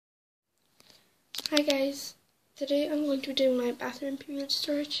Hi guys, today I'm going to be doing my bathroom period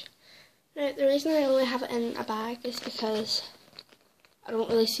storage. Now the reason I only have it in a bag is because I don't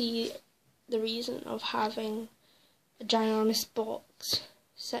really see the reason of having a ginormous box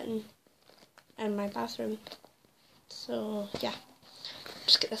sitting in my bathroom. So yeah,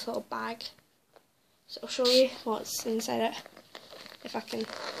 just get this little bag. So I'll show you what's inside it, if I can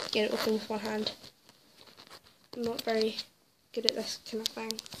get it open with one hand. I'm not very good at this kind of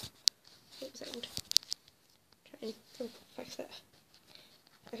thing. Wait a second. Try and fix it.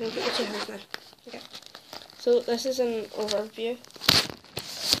 I can put the two hands now. Okay. So this is an overview.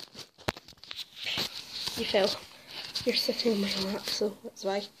 You fell. You're sitting on my lap, so that's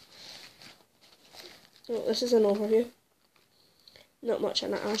why. So this is an overview. Not much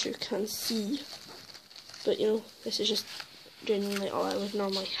in it, as you can see. But you know, this is just genuinely all I would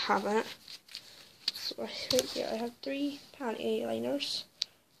normally have in it. So right here I have 3 panty liners.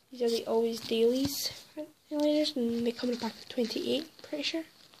 These are the Always Dailies liners, and they come in a pack of 28, pretty sure.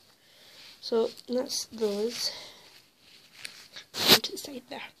 So that's those. To the side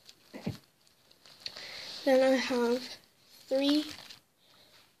there. Then I have 3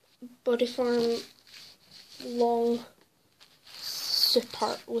 Body Farm long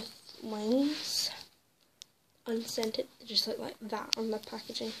super with wings, unscented, just look like that on the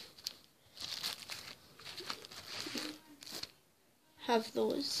packaging. Have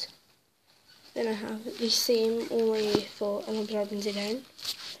those. Then I have the same, only for an absorbency down.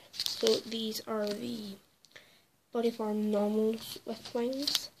 So these are the Body Farm normals with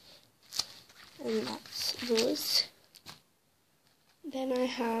wings, and that's those. Then I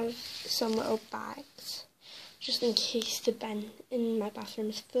have some little bags, just in case the bin in my bathroom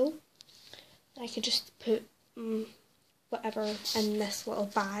is full. I could just put whatever in this little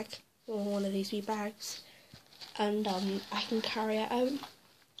bag, or one of these wee bags, and I can carry it out,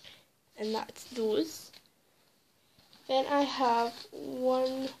 and that's those. Then I have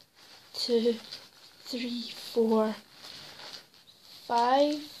 1, 2, 3, 4, 5,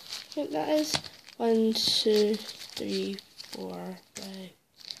 I think that is. 1, 2, 3, 4, 5.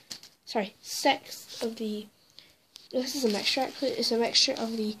 Sorry, 6 of the. This is a mixture actually. It's a mixture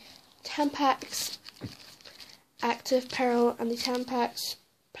of the Tampax Active Pearl and the Tampax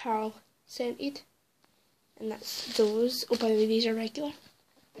Pearl Scented. And that's those. Oh, by the way, these are regular.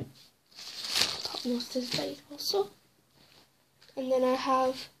 Topmost is white also. And then I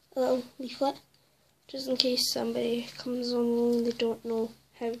have a little leaflet, just in case somebody comes along and they don't know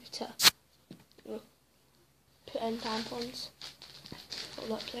how to, you know, put in tampons.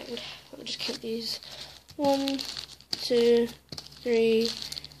 Hold up a second. Let me just count these. 1, 2, 3,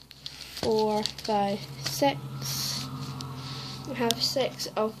 4, 5, 6. I have 6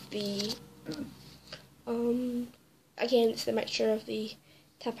 of the. Again, it's the mixture of the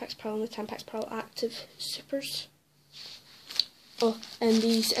Tampax Pearl and the Tampax Pearl Active Supers. Oh, and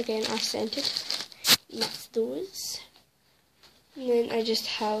these again are scented. And that's those. And then I just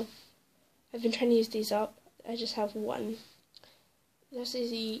have, I've been trying to use these up. I just have one. This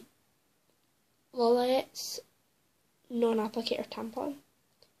is the Lolettes non-applicator tampon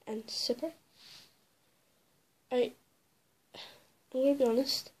and super. I'm going to be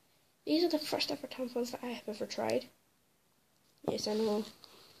honest. These are the first ever tampons that I have ever tried. Yes, I know.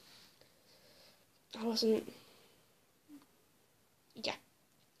 I wasn't. Yeah.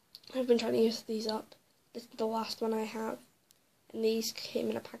 I've been trying to use these up. This is the last one I have. And these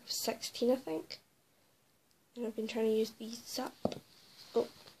came in a pack of 16, I think. And I've been trying to use these up. Oh.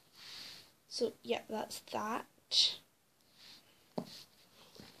 So, yeah, that's that.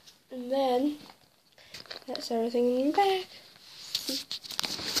 And then, that's everything in the bag.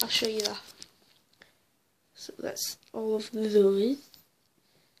 I'll show you that. So that's all of those.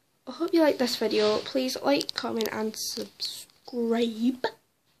 I hope you like this video. Please like, comment and subscribe.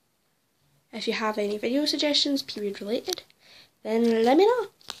 If you have any video suggestions, period related, then let me know.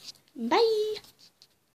 Bye!